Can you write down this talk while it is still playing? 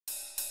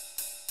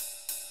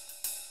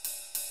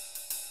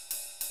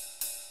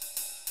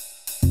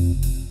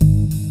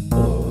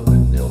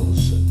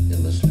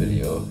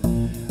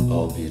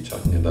be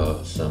talking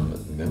about some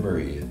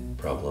memory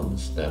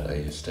problems that I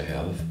used to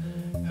have,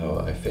 how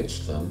I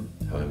fixed them,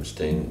 how I'm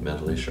staying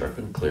mentally sharp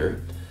and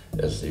clear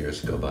as the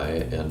years go by,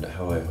 and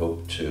how I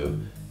hope to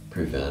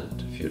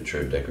prevent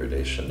future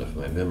degradation of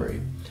my memory.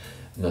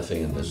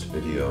 Nothing in this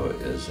video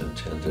is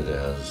intended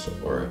as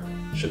or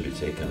should be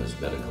taken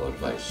as medical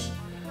advice.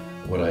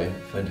 What I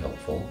find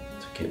helpful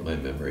to keep my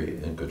memory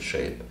in good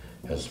shape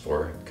has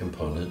 4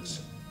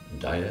 components: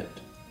 diet,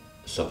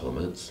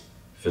 supplements,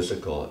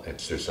 physical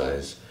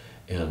exercise,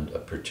 and a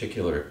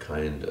particular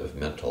kind of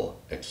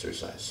mental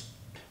exercise.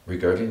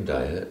 Regarding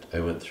diet, I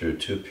went through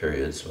 2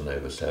 periods when I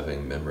was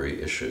having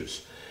memory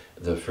issues.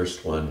 The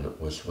first one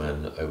was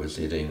when I was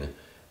eating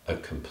a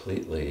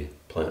completely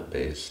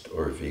plant-based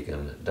or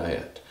vegan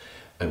diet.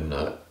 I'm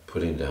not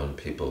putting down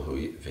people who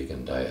eat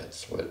vegan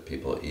diets. What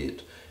people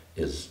eat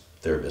is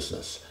their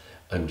business.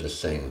 I'm just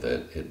saying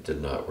that it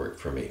did not work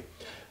for me.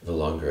 The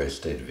longer I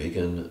stayed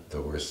vegan,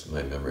 the worse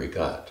my memory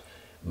got.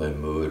 My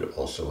mood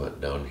also went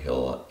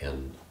downhill,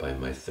 and by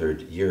my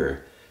 3rd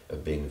year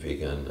of being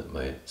vegan,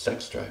 my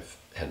sex drive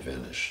had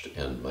vanished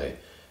and my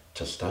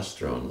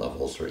testosterone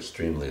levels were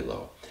extremely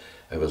low.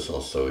 I was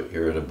also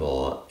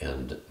irritable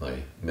and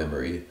my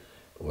memory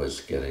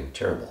was getting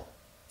terrible.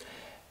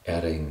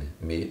 Adding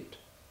meat,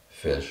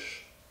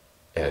 fish,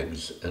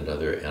 eggs, and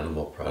other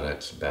animal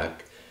products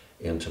back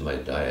into my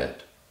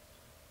diet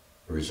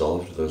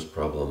resolved those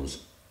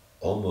problems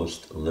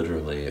almost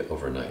literally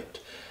overnight.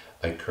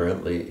 I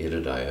currently eat a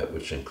diet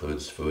which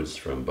includes foods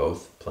from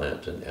both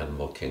plant and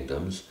animal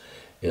kingdoms.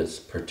 It's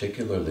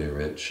particularly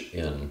rich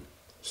in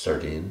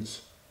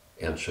sardines,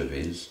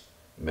 anchovies,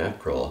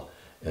 mackerel,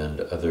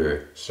 and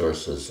other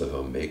sources of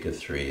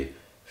omega-3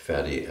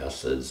 fatty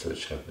acids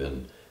which have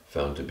been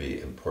found to be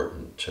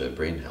important to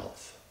brain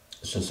health.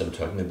 Since I'm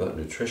talking about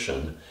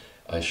nutrition,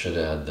 I should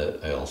add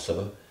that I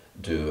also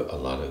do a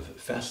lot of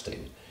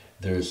fasting.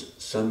 There's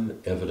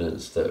some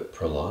evidence that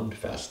prolonged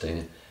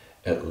fasting,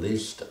 at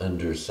least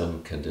under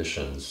some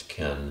conditions,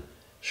 can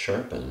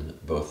sharpen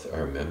both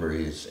our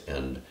memories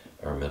and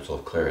our mental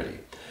clarity.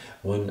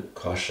 One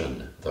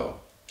caution, though,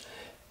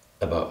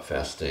 about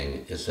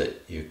fasting is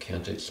that you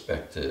can't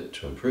expect it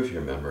to improve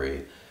your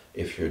memory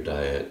if your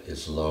diet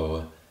is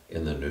low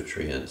in the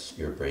nutrients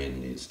your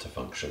brain needs to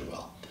function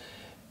well.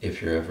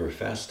 If you're ever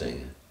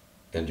fasting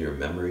and your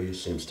memory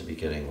seems to be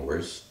getting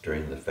worse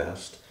during the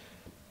fast,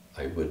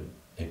 I would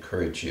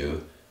encourage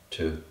you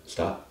to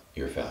stop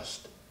your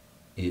fast.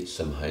 Eat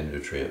some high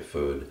nutrient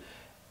food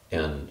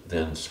and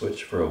then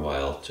switch for a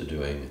while to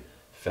doing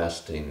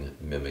fasting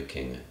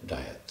mimicking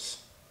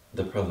diets.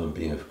 The problem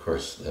being, of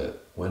course, that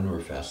when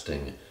we're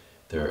fasting,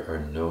 there are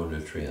no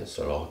nutrients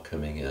at all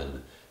coming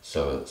in,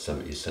 so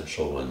some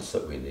essential ones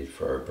that we need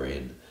for our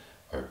brain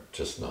are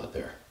just not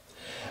there.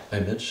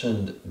 I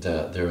mentioned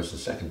that there was a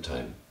second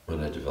time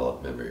when I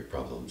developed memory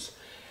problems.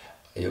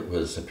 It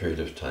was a period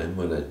of time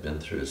when I'd been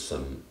through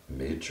some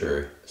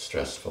major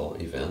stressful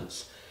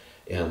events,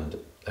 and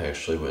I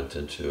actually went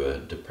into a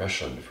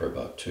depression for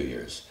about 2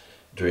 years.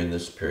 During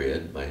this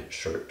period, my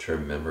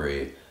short-term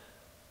memory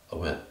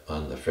went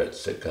on the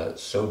fritz. It got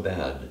so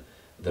bad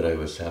that I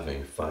was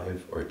having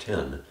 5 or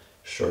 10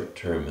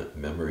 short-term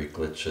memory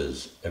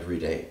glitches every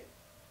day.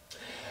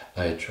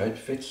 I tried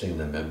fixing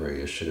the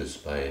memory issues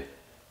by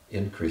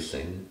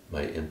increasing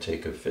my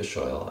intake of fish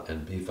oil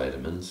and B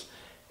vitamins,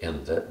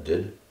 and that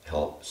did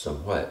help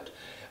somewhat.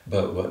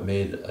 But what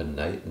made a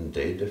night and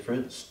day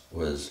difference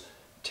was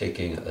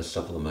taking a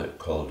supplement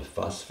called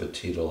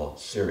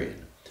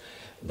phosphatidylserine.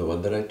 The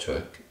one that I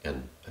took,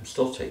 and I'm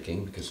still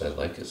taking because I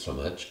like it so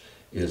much,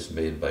 is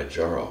made by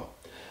Jarrow.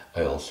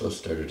 I also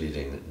started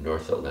eating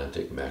North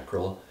Atlantic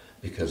mackerel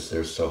because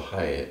they're so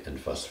high in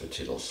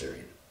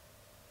phosphatidylserine.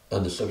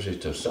 On the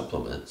subject of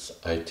supplements,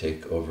 I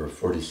take over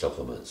 40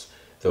 supplements,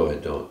 though I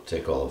don't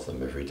take all of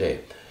them every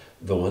day.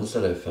 The ones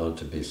that I've found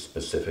to be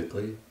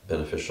specifically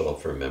beneficial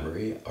for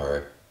memory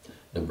are: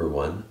 number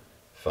 1,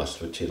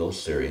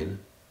 phosphatidylserine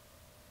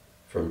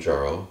from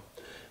Jarrow;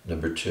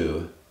 number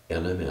 2,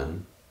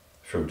 NMN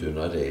from Do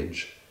Not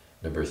Age;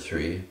 number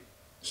 3,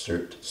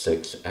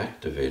 Cert6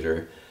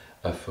 Activator,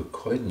 a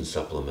fucoidan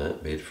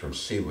supplement made from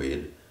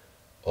seaweed,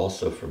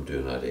 also from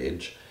Do Not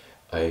Age.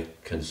 I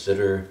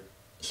consider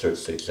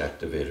Cert6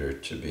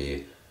 Activator to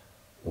be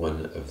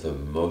one of the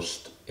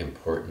most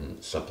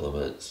important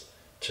supplements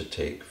to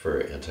take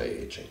for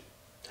anti-aging.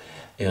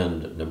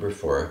 And number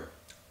 4,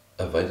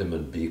 a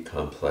vitamin B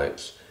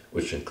complex,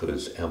 which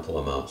includes ample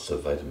amounts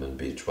of vitamin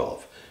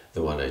B12.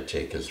 The one I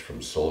take is from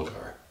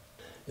Solgar.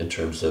 In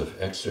terms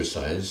of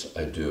exercise,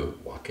 I do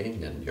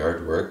walking and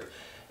yard work,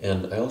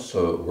 and I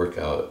also work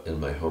out in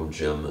my home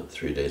gym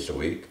 3 days a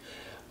week.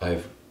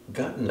 I've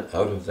gotten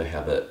out of the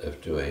habit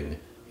of doing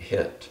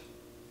HIIT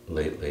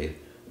lately,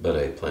 but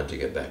I plan to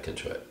get back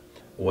into it.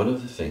 One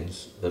of the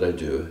things that I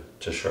do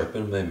to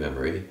sharpen my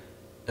memory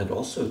and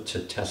also to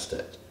test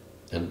it,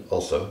 and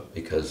also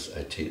because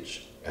I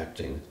teach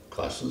acting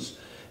classes,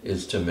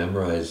 is to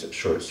memorize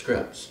short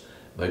scripts.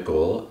 My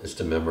goal is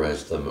to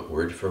memorize them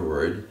word for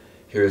word.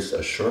 Here's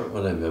a short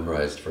one I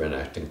memorized for an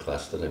acting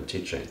class that I'm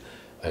teaching.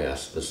 I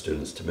ask the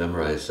students to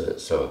memorize it,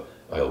 so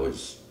I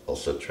always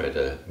also try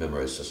to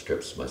memorize the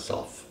scripts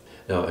myself.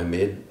 Now, I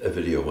made a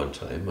video one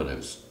time when I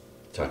was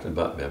talking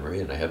about memory,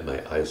 and I had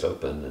my eyes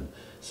open, and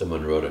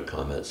someone wrote a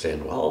comment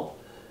saying, well,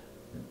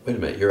 wait a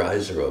minute, your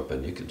eyes are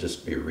open. You could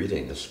just be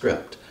reading the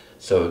script.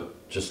 So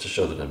just to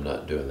show that I'm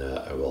not doing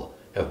that, I will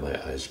have my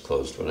eyes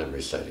closed when I'm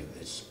reciting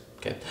these.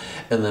 Okay?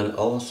 And then I'll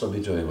also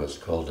be doing what's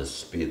called a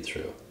speed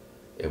through,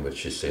 in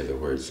which you say the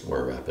words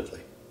more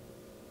rapidly.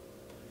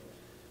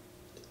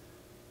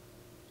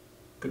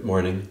 Good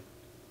morning.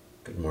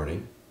 Good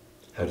morning.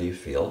 How do you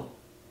feel?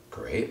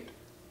 Great,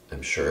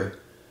 I'm sure.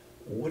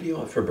 What do you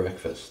want for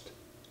breakfast?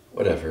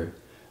 Whatever.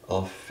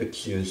 I'll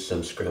fix you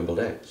some scrambled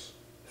eggs.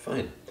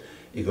 Fine.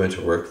 You going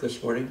to work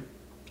this morning?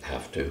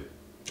 Have to.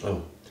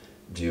 Oh,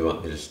 do you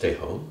want me to stay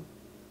home?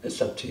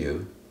 It's up to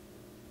you.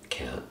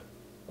 Can't.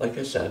 Like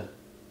I said,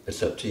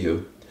 it's up to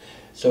you.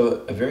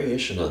 So a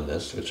variation on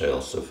this, which I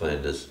also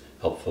find is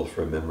helpful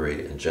for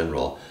memory in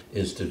general,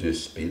 is to do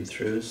speed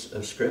throughs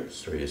of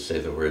scripts where you say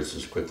the words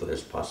as quickly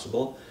as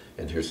possible.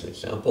 And here's an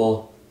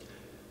example.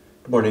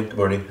 Good morning, good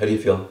morning. How do you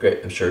feel?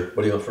 Great, I'm sure.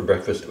 What do you want for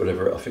breakfast?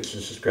 Whatever. I'll fix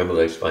you some scrambled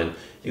eggs. Fine.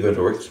 You going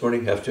to work this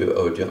morning? Have to.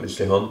 Oh, do you want me to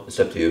stay home? It's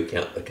up to you.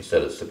 Can't. Like I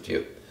said, it's up to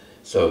you.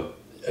 So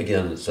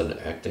again, it's an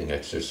acting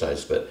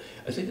exercise, but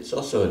I think it's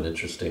also an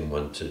interesting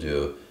one to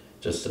do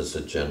just as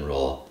a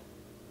general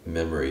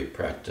memory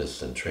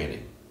practice and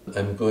training.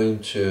 I'm going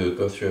to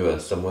go through a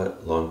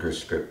somewhat longer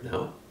script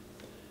now.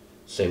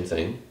 Same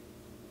thing.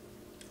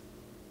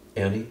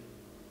 Annie,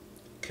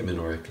 come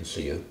in where I can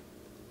see you.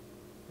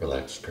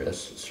 Relax,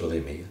 Chris. It's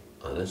really me.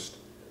 Honest.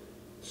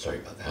 Sorry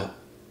about that.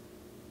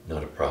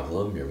 Not a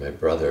problem. You're my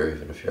brother,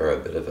 even if you're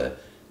a bit of a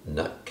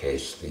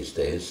nutcase these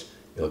days.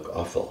 You look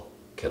awful,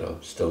 kiddo.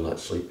 Still not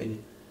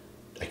sleeping?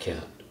 I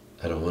can't.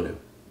 I don't want to.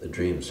 The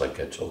dreams, like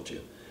I told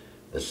you.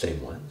 The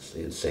same ones.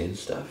 The insane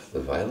stuff. The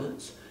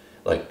violence.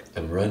 Like,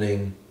 I'm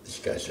running. These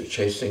guys are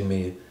chasing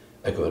me.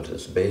 I go into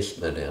this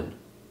basement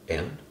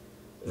and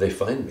they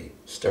find me.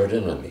 Start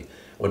in on me.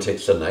 One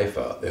takes a knife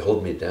out. They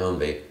hold me down.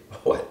 They,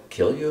 what,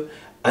 kill you?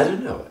 I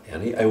don't know,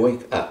 Annie. I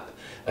wake up.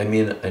 I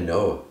mean, I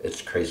know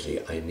it's crazy.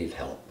 I need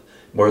help.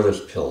 More of those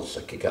pills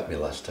like you got me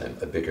last time,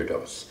 a bigger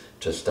dose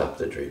to stop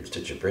the dreams.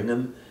 Did you bring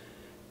them?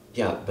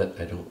 Yeah,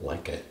 but I don't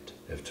like it.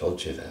 I've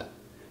told you that.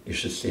 You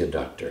should see a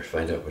doctor,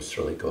 find out what's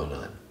really going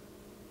on.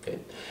 Okay?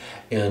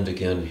 And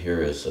again,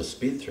 here is a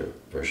speed-through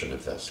version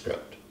of that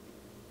script.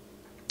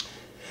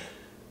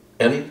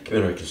 Annie, come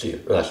in where I can see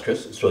you. Relax,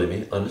 Chris. It's really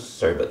me. Honest.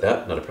 Sorry about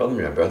that. Not a problem.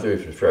 You're my brother,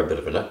 even if you're a bit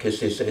of a nutcase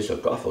these days. So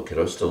awful,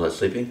 kiddo. Still not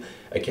sleeping?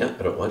 I can't.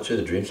 I don't want to.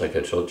 The dreams, like I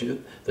told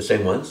you. The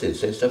same ones. The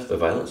insane stuff. The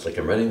violence. Like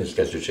I'm running. These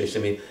guys are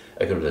chasing me.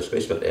 I go to this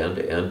basement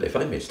and they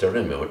find me. Start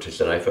on me. I want to take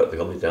a knife out. They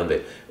hold me down.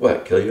 They,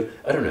 what, kill you?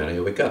 I don't know.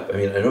 Annie, wake up. I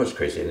mean, I know it's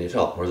crazy. I need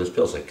help. More of those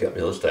pills like you got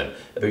me last time.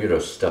 A bigger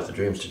dose to stop the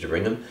dreams. Did you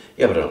bring them?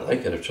 Yeah, but I don't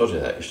like it. I've told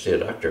you that. You should see a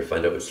doctor.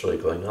 Find out what's really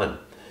going on.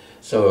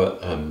 So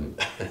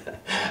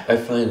I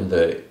find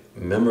that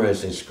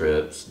memorizing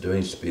scripts,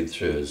 doing speed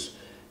throughs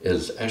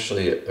is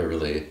actually a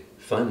really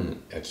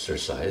fun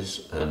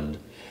exercise, and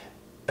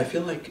I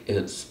feel like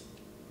it's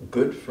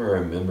good for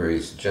our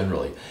memories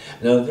generally.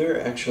 Now, there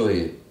are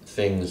actually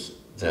things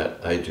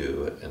that I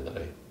do and that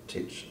I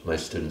teach my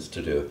students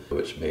to do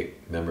which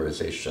make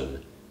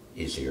memorization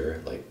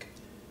easier, like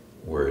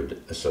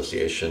word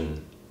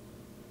association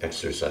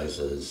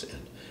exercises,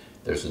 and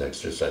there's an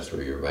exercise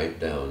where you write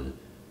down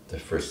the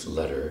first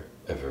letter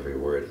of every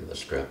word in the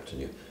script,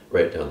 and you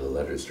write down the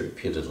letters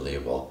repeatedly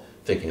while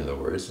thinking of the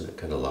words, and it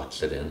kind of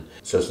locks it in.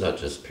 So it's not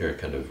just pure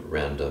kind of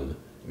random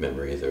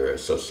memory, there are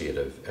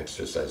associative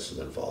exercises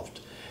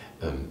involved.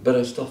 But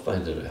I still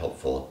find it a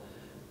helpful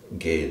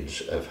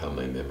gauge of how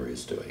my memory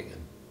is doing,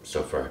 and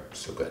so far,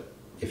 so good.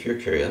 If you're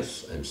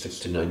curious, I'm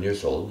 69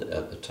 years old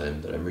at the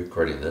time that I'm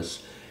recording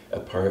this.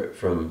 Apart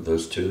from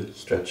those two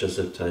stretches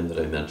of time that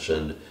I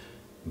mentioned,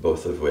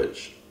 both of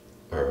which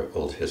are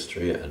old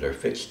history and are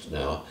fixed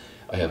now,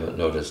 I haven't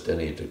noticed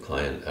any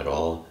decline at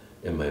all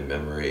in my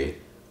memory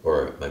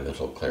or my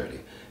mental clarity.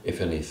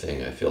 If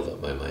anything, I feel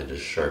that my mind is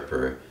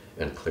sharper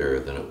and clearer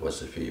than it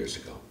was a few years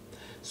ago.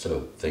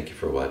 So thank you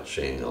for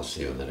watching. I'll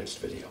see you in the next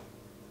video.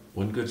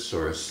 One good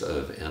source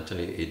of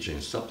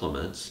anti-aging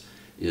supplements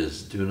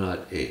is Do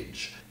Not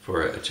Age.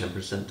 For a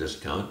 10%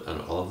 discount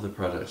on all of the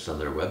products on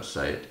their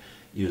website,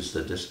 use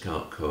the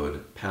discount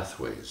code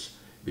PATHWAYS.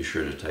 Be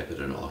sure to type it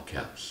in all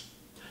caps.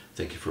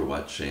 Thank you for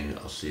watching.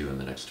 I'll see you in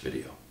the next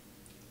video.